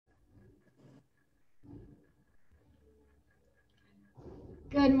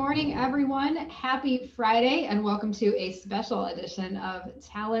Good morning, everyone. Happy Friday, and welcome to a special edition of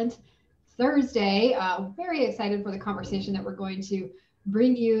Talent Thursday. Very excited for the conversation that we're going to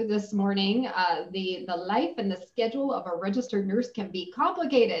bring you this morning. The life and the schedule of a registered nurse can be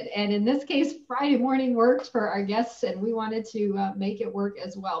complicated, and in this case, Friday morning worked for our guests, and we wanted to make it work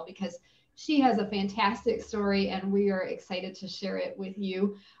as well because she has a fantastic story, and we are excited to share it with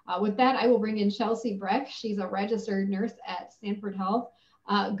you. With that, I will bring in Chelsea Breck. She's a registered nurse at Sanford Health.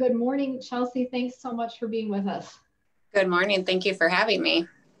 Good morning, Chelsea. Thanks so much for being with us. Good morning. Thank you for having me.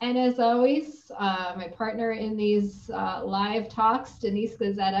 And as always, my partner in these live talks, Denise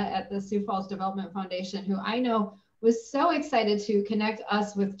Gazetta at the Sioux Falls Development Foundation, who I know was so excited to connect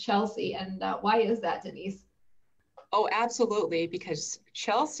us with Chelsea. And why is that, Denise? Oh, absolutely, because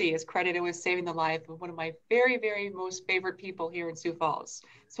Chelsea is credited with saving the life of one of my very, very most favorite people here in Sioux Falls.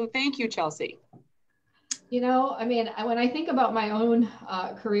 So thank you, Chelsea. When I think about my own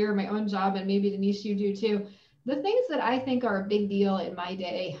career, my own job, and maybe Denise, you do too, the things that I think are a big deal in my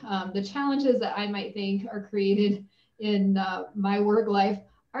day, the challenges that I might think are created in my work life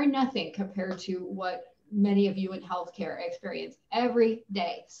are nothing compared to what many of you in healthcare experience every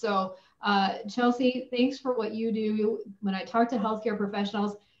day. So, Chelsea, thanks for what you do. When I talk to healthcare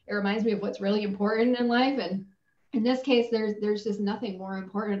professionals, it reminds me of what's really important in life. And in this case, there's just nothing more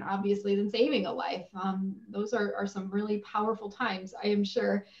important, obviously, than saving a life. Those are some really powerful times, I am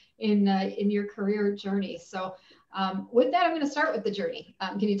sure, in your career journey. So, with that, I'm going to start with the journey.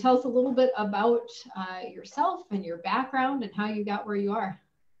 Can you tell us a little bit about yourself and your background and how you got where you are?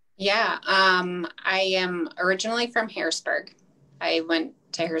 Yeah, I am originally from Harrisburg. I went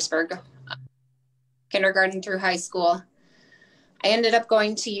to Harrisburg, kindergarten through high school. I ended up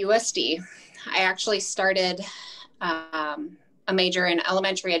going to USD. I actually started a major in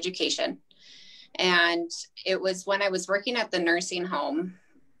elementary education. And it was when I was working at the nursing home,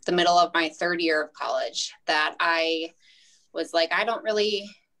 the middle of my third year of college, that I was like, I don't really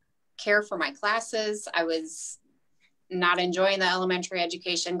care for my classes. I was not enjoying the elementary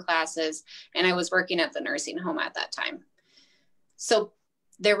education classes, and I was working at the nursing home at that time. So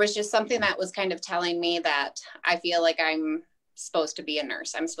there was just something that was kind of telling me that I feel like I'm supposed to be a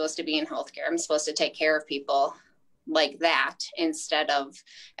nurse. I'm supposed to be in healthcare. I'm supposed to take care of people like that instead of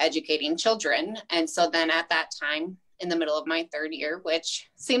educating children. And so then at that time, in the middle of my third year, which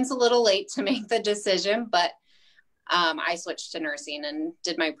seems a little late to make the decision, but I switched to nursing and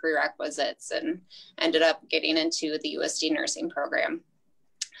did my prerequisites and ended up getting into the USD nursing program.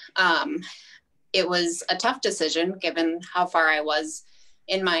 It was a tough decision given how far I was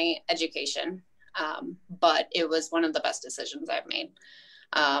in my education, but it was one of the best decisions I've made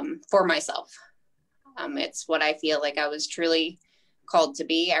for myself. It's what I feel like I was truly called to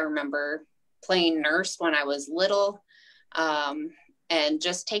be. I remember playing nurse when I was little, and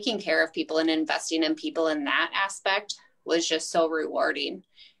just taking care of people and investing in people in that aspect was just so rewarding.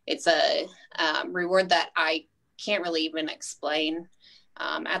 It's a reward that I can't really even explain.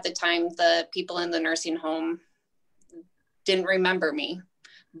 At the time, the people in the nursing home didn't remember me,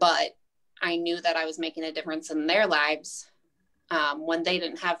 but I knew that I was making a difference in their lives. When they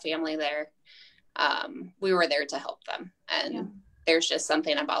didn't have family there, we were there to help them. And there's just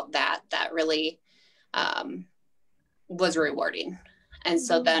something about that really was rewarding. And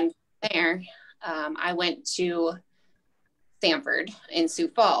so then there, I went to Sanford in Sioux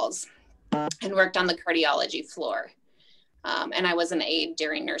Falls and worked on the cardiology floor. And I was an aide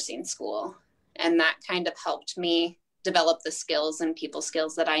during nursing school. And that kind of helped me develop the skills and people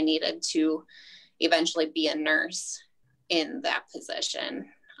skills that I needed to eventually be a nurse in that position,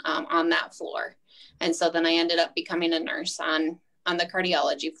 on that floor. And so then I ended up becoming a nurse on the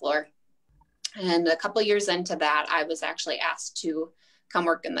cardiology floor. And a couple years into that, I was actually asked to come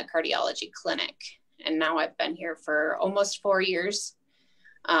work in the cardiology clinic. And now I've been here for almost 4 years.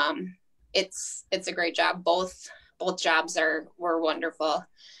 It's a great job. Both jobs were wonderful.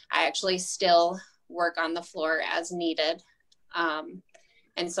 I actually still work on the floor as needed.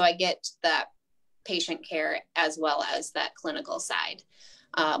 And so I get that patient care as well as that clinical side,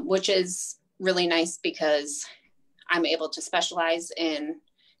 which is really nice because I'm able to specialize in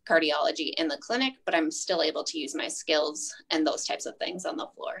cardiology in the clinic, but I'm still able to use my skills and those types of things on the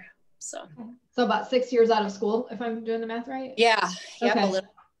floor. So about 6 years out of school, if I'm doing the math right? Yeah. Yep, okay.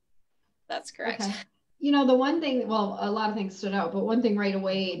 That's correct. Okay. The one thing, well, a lot of things stood out, but one thing right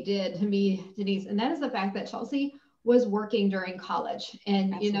away did to me, Denise, and that is the fact that Chelsea was working during college.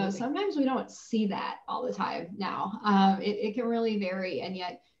 And, Absolutely. Sometimes we don't see that all the time now. It can really vary. And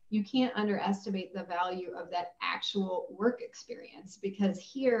yet you can't underestimate the value of that actual work experience, because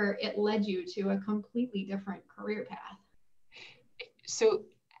here it led you to a completely different career path. So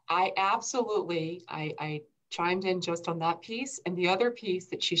I absolutely, I chimed in just on that piece. And the other piece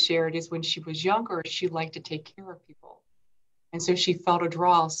that she shared is when she was younger, she liked to take care of people. And so she felt a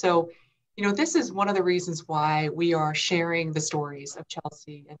draw. So, this is one of the reasons why we are sharing the stories of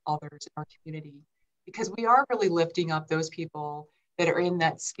Chelsea and others in our community, because we are really lifting up those people that are in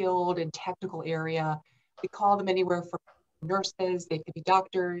that skilled and technical area. We call them anywhere from nurses, they could be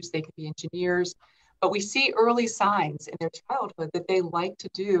doctors, they could be engineers, but we see early signs in their childhood that they like to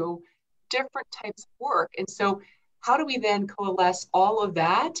do different types of work. And so, how do we then coalesce all of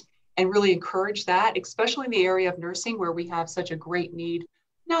that and really encourage that, especially in the area of nursing where we have such a great need,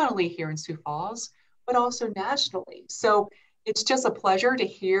 not only here in Sioux Falls, but also nationally. So it's just a pleasure to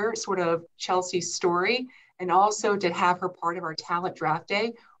hear sort of Chelsea's story and also to have her part of our talent draft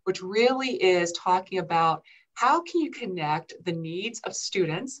day, which really is talking about how can you connect the needs of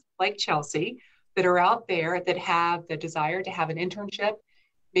students like Chelsea that are out there that have the desire to have an internship.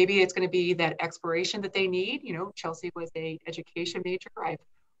 Maybe it's going to be that exploration that they need. Chelsea was an education major. I've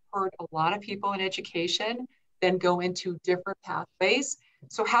heard a lot of people in education then go into different pathways.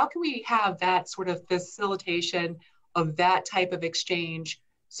 So how can we have that sort of facilitation of that type of exchange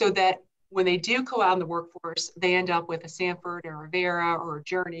so that when they do go out in the workforce, they end up with a Sanford or a Vera or a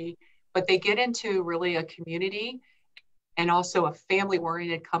Journey, but they get into really a community and also a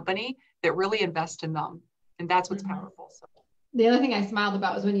family-oriented company that really invest in them. And that's what's powerful. So. The other thing I smiled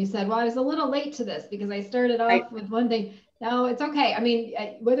about was when you said, well, I was a little late to this because I started off with one thing. No, it's okay. I mean,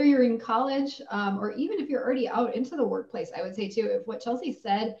 whether you're in college or even if you're already out into the workplace, I would say too, if what Chelsea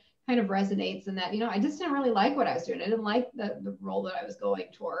said kind of resonates in that, I just didn't really like what I was doing. I didn't like the role that I was going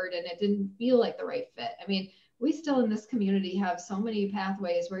toward, and it didn't feel like the right fit. I mean, we still in this community have so many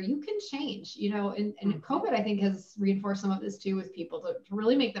pathways where you can change, and COVID, I think, has reinforced some of this too with people to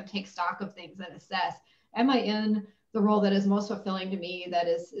really make them take stock of things and assess, am I in the role that is most fulfilling to me, that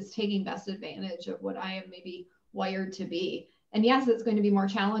is taking best advantage of what I am maybe wired to be. And yes, it's going to be more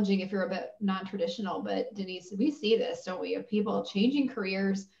challenging if you're a bit non-traditional, but Denise, we see this, don't we, of people changing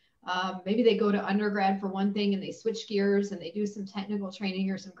careers. Maybe they go to undergrad for one thing and they switch gears and they do some technical training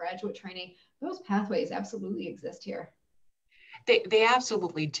or some graduate training. Those pathways absolutely exist here. They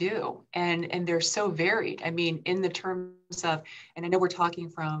absolutely do. And they're so varied. I mean, in the terms of, and I know we're talking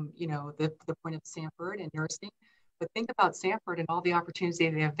from, the point of Sanford and nursing, but think about Sanford and all the opportunities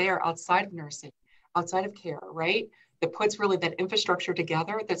they have there outside of nursing, outside of care, right? That puts really that infrastructure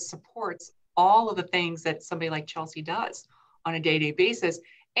together that supports all of the things that somebody like Chelsea does on a day-to-day basis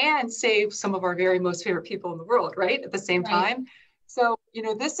and save some of our very most favorite people in the world, right? At the same time. So,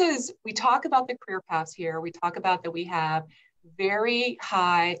 we talk about the career paths here. We talk about that we have very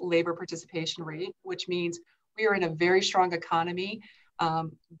high labor participation rate, which means we are in a very strong economy.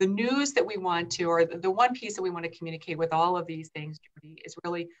 The news that we want to, or the one piece that we want to communicate with all of these things, Judy, is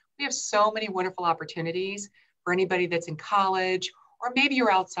really, we have so many wonderful opportunities for anybody that's in college, or maybe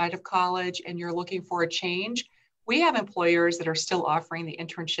you're outside of college and you're looking for a change. We have employers that are still offering the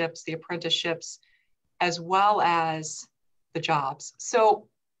internships, the apprenticeships, as well as the jobs. So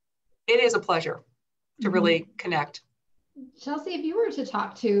it is a pleasure to really connect. Chelsea, if you were to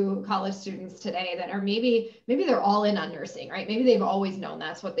talk to college students today that are maybe they're all in on nursing, right? Maybe they've always known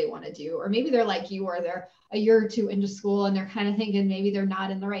that's what they want to do, or maybe they're like you, or they're a year or two into school and they're kind of thinking maybe they're not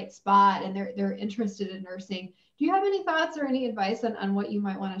in the right spot and they're interested in nursing. Do you have any thoughts or any advice on what you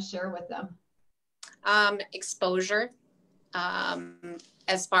might want to share with them? Exposure,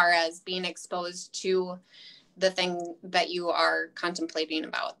 as far as being exposed to the thing that you are contemplating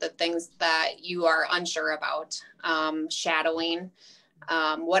about, the things that you are unsure about, shadowing,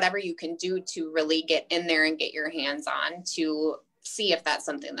 whatever you can do to really get in there and get your hands on to see if that's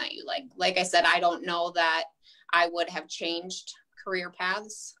something that you like. Like I said, I don't know that I would have changed career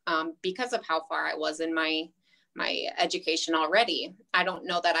paths because of how far I was in my education already. I don't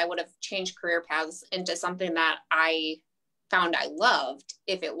know that I would have changed career paths into something that I found I loved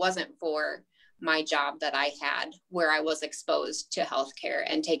if it wasn't for my job that I had, where I was exposed to healthcare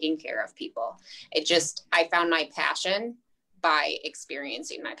and taking care of people. I found my passion by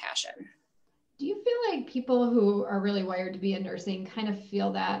experiencing my passion. Do you feel like people who are really wired to be in nursing kind of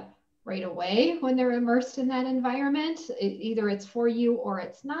feel that right away when they're immersed in that environment? Either it's for you or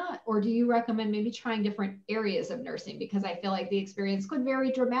it's not, or do you recommend maybe trying different areas of nursing? Because I feel like the experience could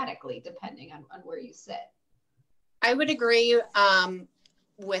vary dramatically depending on where you sit. I would agree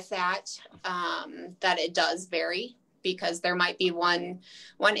with that it does vary, because there might be one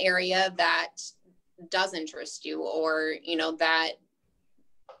area that does interest you, or that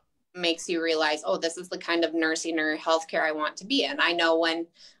makes you realize, oh, this is the kind of nursing or healthcare I want to be in. I know when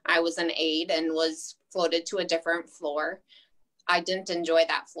I was an aide and was floated to a different floor, I didn't enjoy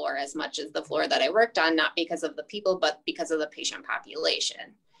that floor as much as the floor that I worked on, not because of the people, but because of the patient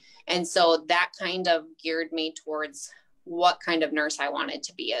population. And so that kind of geared me towards what kind of nurse I wanted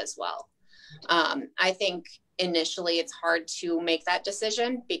to be as well. I think initially it's hard to make that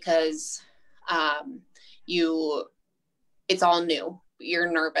decision because it's all new.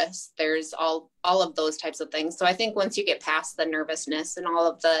 You're nervous. There's all of those types of things. So I think once you get past the nervousness and all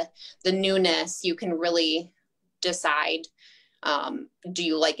of the newness, you can really decide, do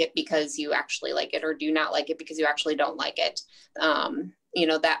you like it because you actually like it, or do you not like it because you actually don't like it?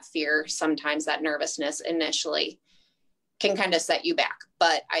 That fear, sometimes that nervousness initially can kind of set you back.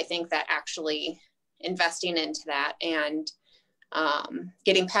 But I think that actually investing into that and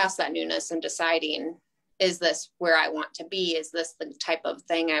getting past that newness and deciding, is this where I want to be? Is this the type of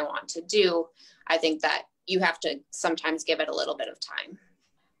thing I want to do? I think that you have to sometimes give it a little bit of time.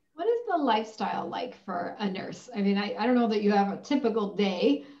 What is the lifestyle like for a nurse? I mean, I don't know that you have a typical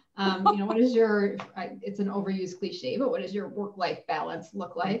day. What is it's an overused cliche, but what does your work-life balance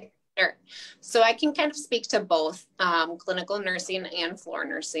look like? Sure. So I can kind of speak to both clinical nursing and floor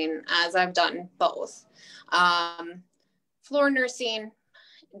nursing, as I've done both. Floor nursing,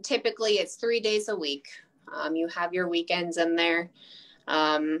 typically it's 3 days a week. You have your weekends in there.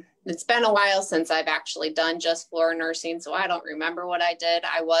 It's been a while since I've actually done just floor nursing, so I don't remember what I did.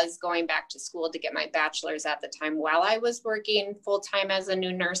 I was going back to school to get my bachelor's at the time while I was working full-time as a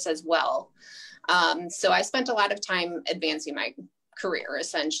new nurse as well. So I spent a lot of time advancing my career,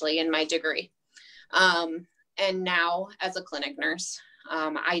 essentially, in my degree. And now as a clinic nurse,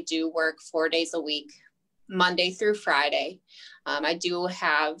 I do work 4 days a week, Monday through Friday. I do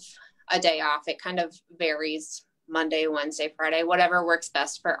have a day off. It kind of varies, Monday, Wednesday, Friday, whatever works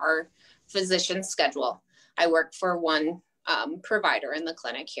best for our physician's schedule. I work for one provider in the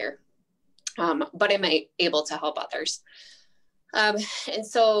clinic here, but I'm able to help others. And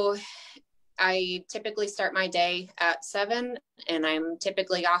so I typically start my day at 7 and I'm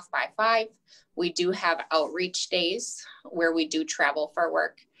typically off by 5. We do have outreach days where we do travel for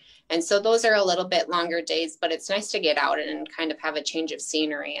work. And so those are a little bit longer days, but it's nice to get out and kind of have a change of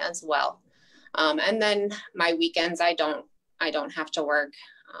scenery as well. And then my weekends, I don't have to work.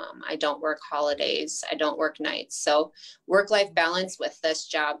 I don't work holidays. I don't work nights. So work-life balance with this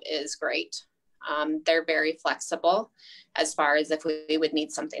job is great. They're very flexible as far as if we would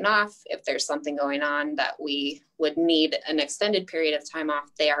need something off, if there's something going on that we would need an extended period of time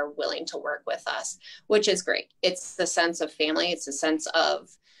off, they are willing to work with us, which is great. It's the sense of family. It's a sense of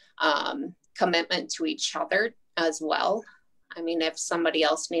commitment to each other as well. I mean, if somebody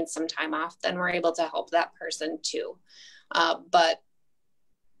else needs some time off, then we're able to help that person too. But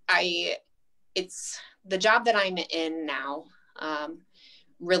it's the job that I'm in now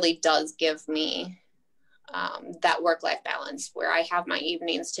really does give me that work-life balance where I have my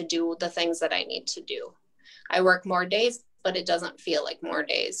evenings to do the things that I need to do. I work more days, but it doesn't feel like more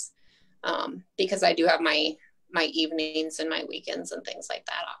days because I do have my evenings and my weekends and things like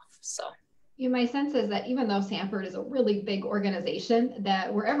that off. So my sense is that even though Sanford is a really big organization,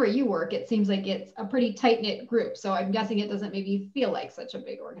 that wherever you work, it seems like it's a pretty tight-knit group. So I'm guessing it doesn't maybe feel like such a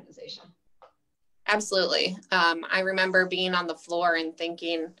big organization. Absolutely. I remember being on the floor and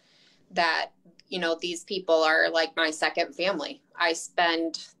thinking that, these people are like my second family. I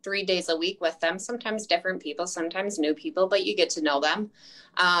spend 3 days a week with them, sometimes different people, sometimes new people, but you get to know them.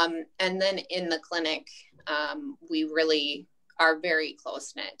 And then in the clinic, we really are very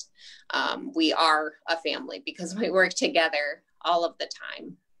close knit. We are a family because we work together all of the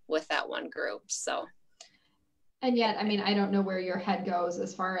time with that one group. So. And yet, I mean, I don't know where your head goes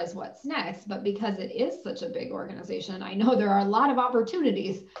as far as what's next, but because it is such a big organization, I know there are a lot of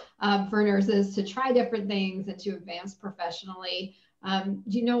opportunities for nurses to try different things and to advance professionally. Do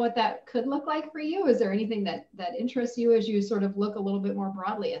you know what that could look like for you? Is there anything that interests you as you sort of look a little bit more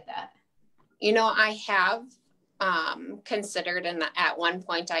broadly at that? I have considered, and at one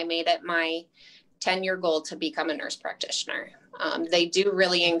point I made it my 10-year goal to become a nurse practitioner. They do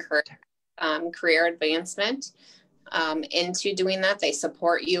really encourage career advancement into doing that. They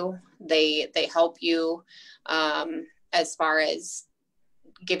support you. They help you as far as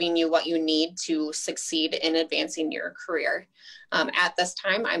giving you what you need to succeed in advancing your career. At this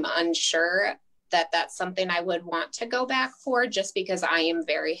time, I'm unsure that that's something I would want to go back for, just because I am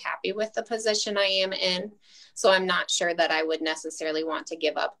very happy with the position I am in. So I'm not sure that I would necessarily want to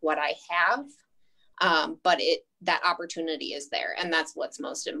give up what I have, but that opportunity is there, and that's what's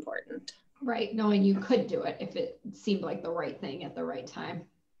most important. Right, knowing you could do it if it seemed like the right thing at the right time.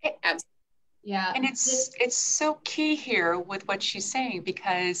 Absolutely. Yeah. And it's so key here with what she's saying,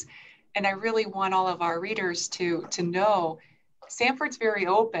 because, and I really want all of our readers to know Sanford's very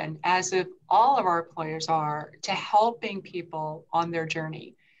open, as if all of our employers are, to helping people on their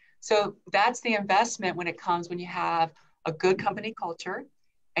journey. So that's the investment when it comes when you have a good company culture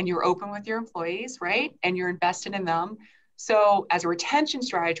and you're open with your employees, right? And you're invested in them. So as a retention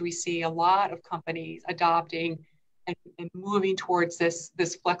strategy, we see a lot of companies adopting and moving towards this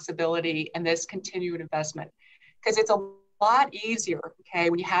flexibility and this continued investment, because it's a lot easier, okay,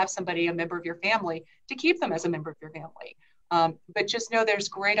 when you have somebody, a member of your family, to keep them as a member of your family. But just know there's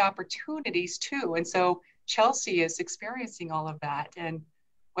great opportunities too. And so Chelsea is experiencing all of that. And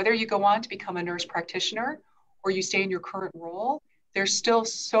whether you go on to become a nurse practitioner or you stay in your current role, there's still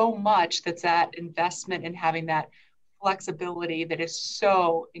so much that's that investment in having that flexibility that is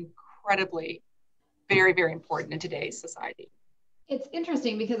so incredibly, very, very important in today's society. It's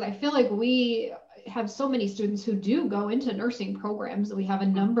interesting because I feel like we have so many students who do go into nursing programs. We have a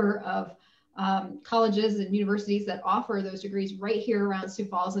number of colleges and universities that offer those degrees right here around Sioux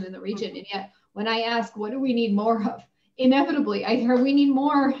Falls and in the region. And yet, when I ask, what do we need more of? Inevitably, I hear we need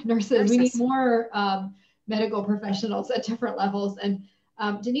more nurses. We need more medical professionals at different levels. And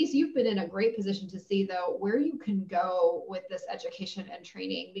Denise, you've been in a great position to see, though, where you can go with this education and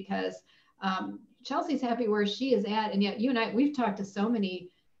training, because Chelsea's happy where she is at. And yet you and I, we've talked to so many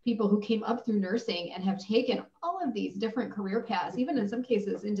people who came up through nursing and have taken all of these different career paths, even in some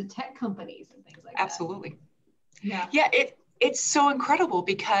cases into tech companies and things like that. Absolutely. Yeah. Yeah, it's so incredible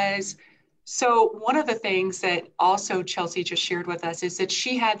because so one of the things that also Chelsea just shared with us is that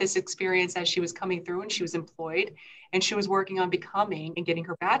she had this experience as she was coming through and she was employed and she was working on becoming and getting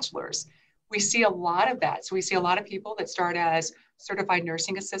her bachelor's. We see a lot of that. So we see a lot of people that start as certified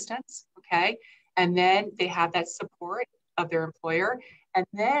nursing assistants, okay? And then they have that support of their employer. And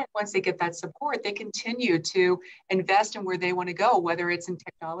then once they get that support, they continue to invest in where they want to go, whether it's in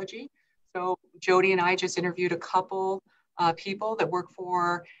technology. So Jody and I just interviewed a couple people that work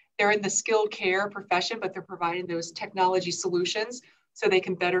for, they're in the skilled care profession, but they're providing those technology solutions so they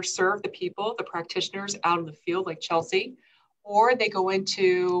can better serve the people, the practitioners out in the field like Chelsea, or they go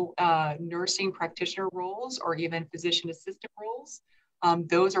into nursing practitioner roles or even physician assistant roles.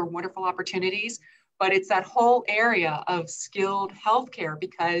 Those are wonderful opportunities, but it's that whole area of skilled healthcare,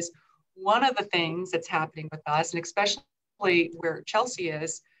 because one of the things that's happening with us, and especially where Chelsea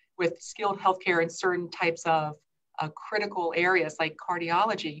is with skilled healthcare in certain types of critical areas like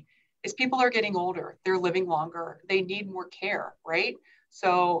cardiology, is people are getting older, they're living longer, they need more care, right?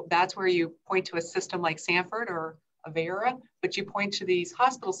 So that's where you point to a system like Sanford or Avera, but you point to these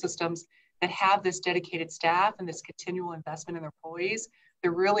hospital systems that have this dedicated staff and this continual investment in their employees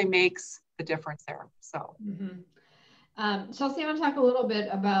that really makes the difference there. So. Chelsea, I want to talk a little bit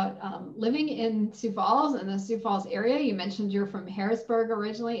about living in Sioux Falls and the Sioux Falls area. You mentioned you're from Harrisburg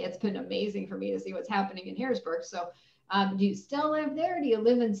originally. It's been amazing for me to see what's happening in Harrisburg. So do you still live there? Do you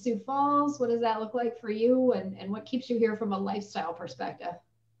live in Sioux Falls? What does that look like for you? And what keeps you here from a lifestyle perspective?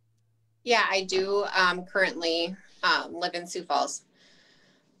 Yeah, I do currently live in Sioux Falls.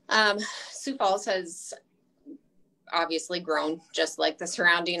 Sioux Falls has obviously grown just like the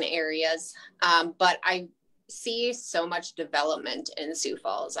surrounding areas, but I see so much development in Sioux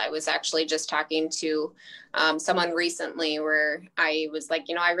Falls. I was actually just talking to someone recently where I was like,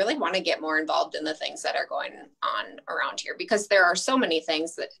 I really want to get more involved in the things that are going on around here, because there are so many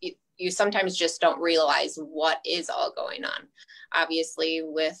things that you sometimes just don't realize what is all going on. Obviously,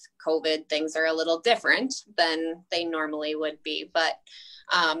 with COVID, things are a little different than they normally would be, but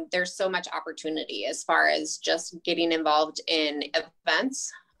there's so much opportunity as far as just getting involved in events,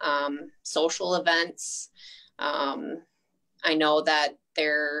 social events. I know that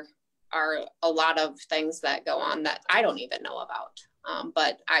there are a lot of things that go on that I don't even know about,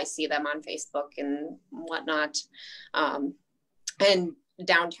 but I see them on Facebook and whatnot. And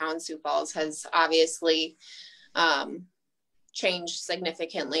downtown Sioux Falls has obviously changed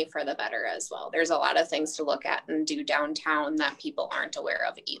significantly for the better as well. There's a lot of things to look at and do downtown that people aren't aware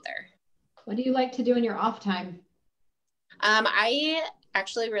of either. What do you like to do in your off time? I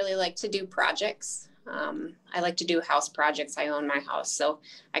actually really like to do projects. I like to do house projects. I own my house, so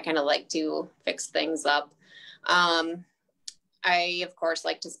I kind of like to fix things up. I, of course,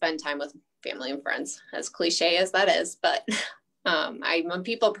 like to spend time with family and friends, as cliche as that is, but I'm a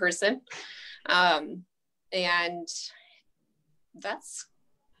people person. And that's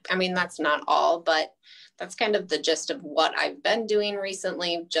not all, but that's kind of the gist of what I've been doing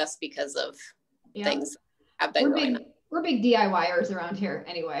recently, just because of things have been going on. We're big DIYers around here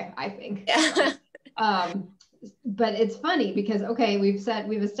anyway, I think. Yeah. But it's funny because, okay, we've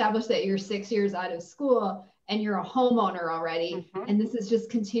established that you're 6 years out of school. and you're a homeowner already. Mhm. And this is just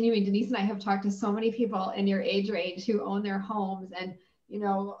continuing. Denise and I have talked to so many people in your age range who own their homes. And, you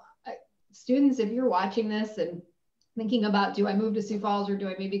know, students, if you're watching this and thinking about, do I move to Sioux Falls or do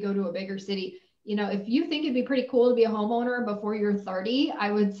I maybe go to a bigger city? You know, if you think it'd be pretty cool to be a homeowner before you're 30,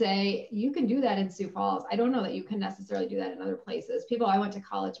 I would say you can do that in Sioux Falls. I don't know that you can necessarily do that in other places. People I went to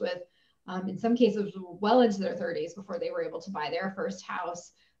college with, in some cases, were well into their 30s before they were able to buy their first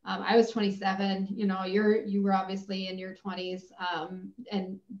house. I was 27. You know, you were obviously in your 20s.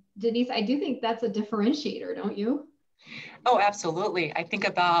 And Denise, I do think that's a differentiator, don't you? Oh, absolutely. I think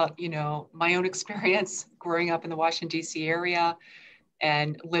about, my own experience growing up in the Washington, D.C. area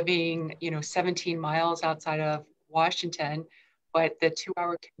and living, 17 miles outside of Washington, but the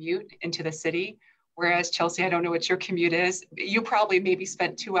 2-hour commute into the city. Whereas Chelsea, I don't know what your commute is. You probably maybe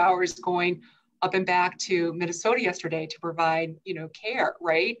spent 2 hours going up and back to Minnesota yesterday to provide, care,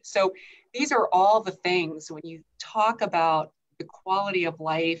 right? So these are all the things when you talk about the quality of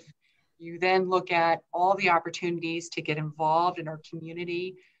life, you then look at all the opportunities to get involved in our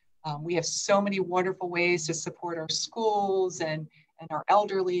community. We have so many wonderful ways to support our schools and our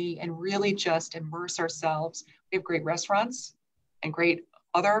elderly and really just immerse ourselves. We have great restaurants and great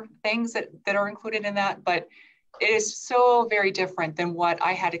other things that are included in that, but it is so very different than what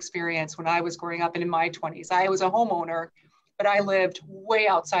I had experienced when I was growing up and in my 20s. I was a homeowner, but I lived way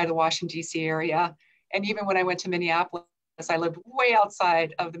outside the Washington, D.C. area. And even when I went to Minneapolis, I lived way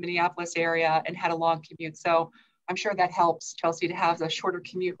outside of the Minneapolis area and had a long commute. So I'm sure that helps, Chelsea, to have a shorter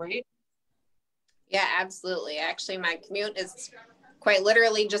commute, right? Yeah, absolutely. Actually, my commute is quite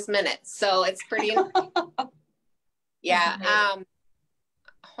literally just minutes. So it's pretty, yeah.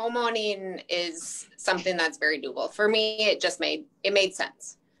 Homeowning is something that's very doable. For me, it made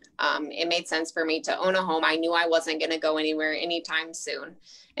sense. It made sense for me to own a home. I knew I wasn't going to go anywhere anytime soon.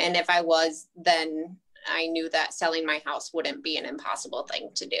 And if I was, then I knew that selling my house wouldn't be an impossible thing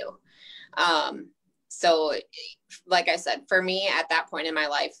to do. So like I said, for me at that point in my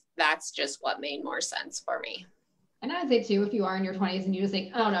life, that's just what made more sense for me. And I'd say too, if you are in your 20s and you just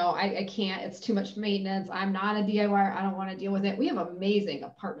think, oh no, I can't, it's too much maintenance. I'm not a DIYer. I don't want to deal with it. We have amazing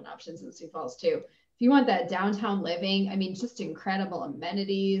apartment options in Sioux Falls too. If you want that downtown living, I mean, just incredible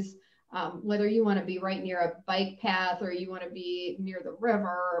amenities. Whether you want to be right near a bike path or you want to be near the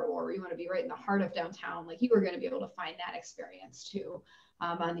river or you want to be right in the heart of downtown, like you are going to be able to find that experience too,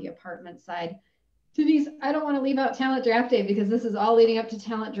 on the apartment side. Denise, I don't want to leave out Talent Draft Day because this is all leading up to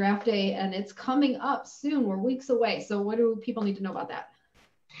Talent Draft Day and it's coming up soon. We're weeks away. So what do people need to know about that?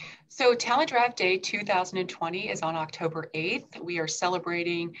 So Talent Draft Day 2020 is on October 8th. We are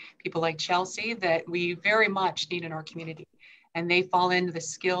celebrating people like Chelsea that we very much need in our community. And they fall into the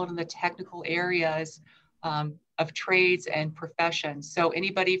skilled and the technical areas of trades and professions. So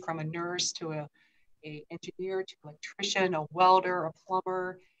anybody from a nurse to a engineer to electrician, a welder, a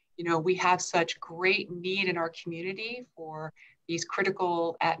plumber, we have such great need in our community for these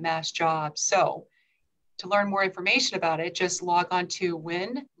critical at-mass jobs. So to learn more information about it, just log on to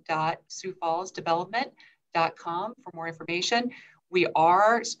win.siouxfallsdevelopment.com for more information. We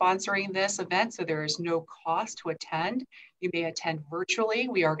are sponsoring this event, so there is no cost to attend. You may attend virtually.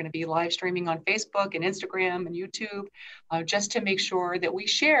 We are going to be live streaming on Facebook and Instagram and YouTube, just to make sure that we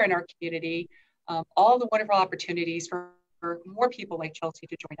share in our community all the wonderful opportunities for more people like Chelsea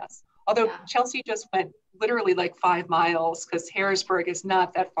to join us. Although yeah. Chelsea just went literally like 5 miles because Harrisburg is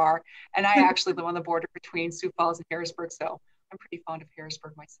not that far. And I actually live on the border between Sioux Falls and Harrisburg. So I'm pretty fond of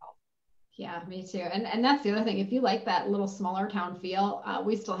Harrisburg myself. Yeah, me too. And that's the other thing. If you like that little smaller town feel,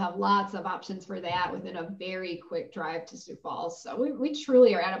 we still have lots of options for that within a very quick drive to Sioux Falls. So we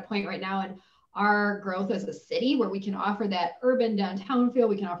truly are at a point right now in our growth as a city where we can offer that urban downtown feel.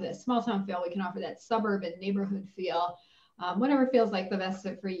 We can offer that small town feel. We can offer that suburban neighborhood feel. Whatever feels like the best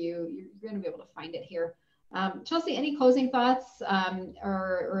fit for you, you're going to be able to find it here. Chelsea, any closing thoughts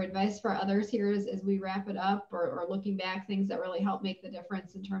or advice for others here as we wrap it up or looking back, things that really help make the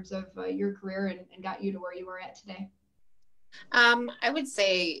difference in terms of your career and got you to where you were at today? I would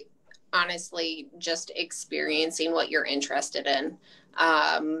say, honestly, just experiencing what you're interested in.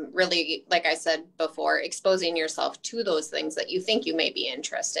 Really, like I said before, exposing yourself to those things that you think you may be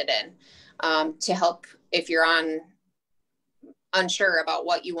interested in to help if you're unsure about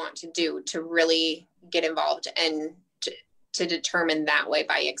what you want to do, to really get involved and to determine that way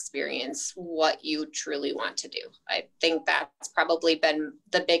by experience what you truly want to do. I think that's probably been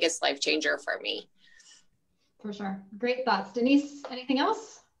the biggest life changer for me. For sure. Great thoughts. Denise, anything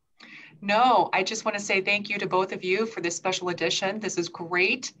else? No, I just want to say thank you to both of you for this special edition. This is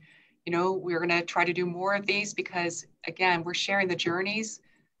great. We're going to try to do more of these because, again, we're sharing the journeys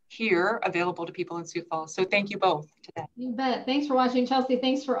here available to people in Sioux Falls. So thank you both today. You bet. Thanks for watching, Chelsea.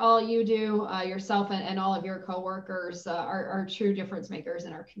 Thanks for all you do yourself and all of your coworkers are true difference makers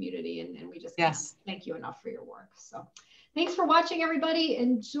in our community. And we just can't thank you enough for your work. So thanks for watching, everybody.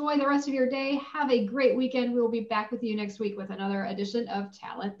 Enjoy the rest of your day. Have a great weekend. We will be back with you next week with another edition of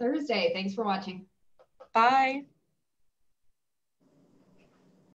Talent Thursday. Thanks for watching. Bye.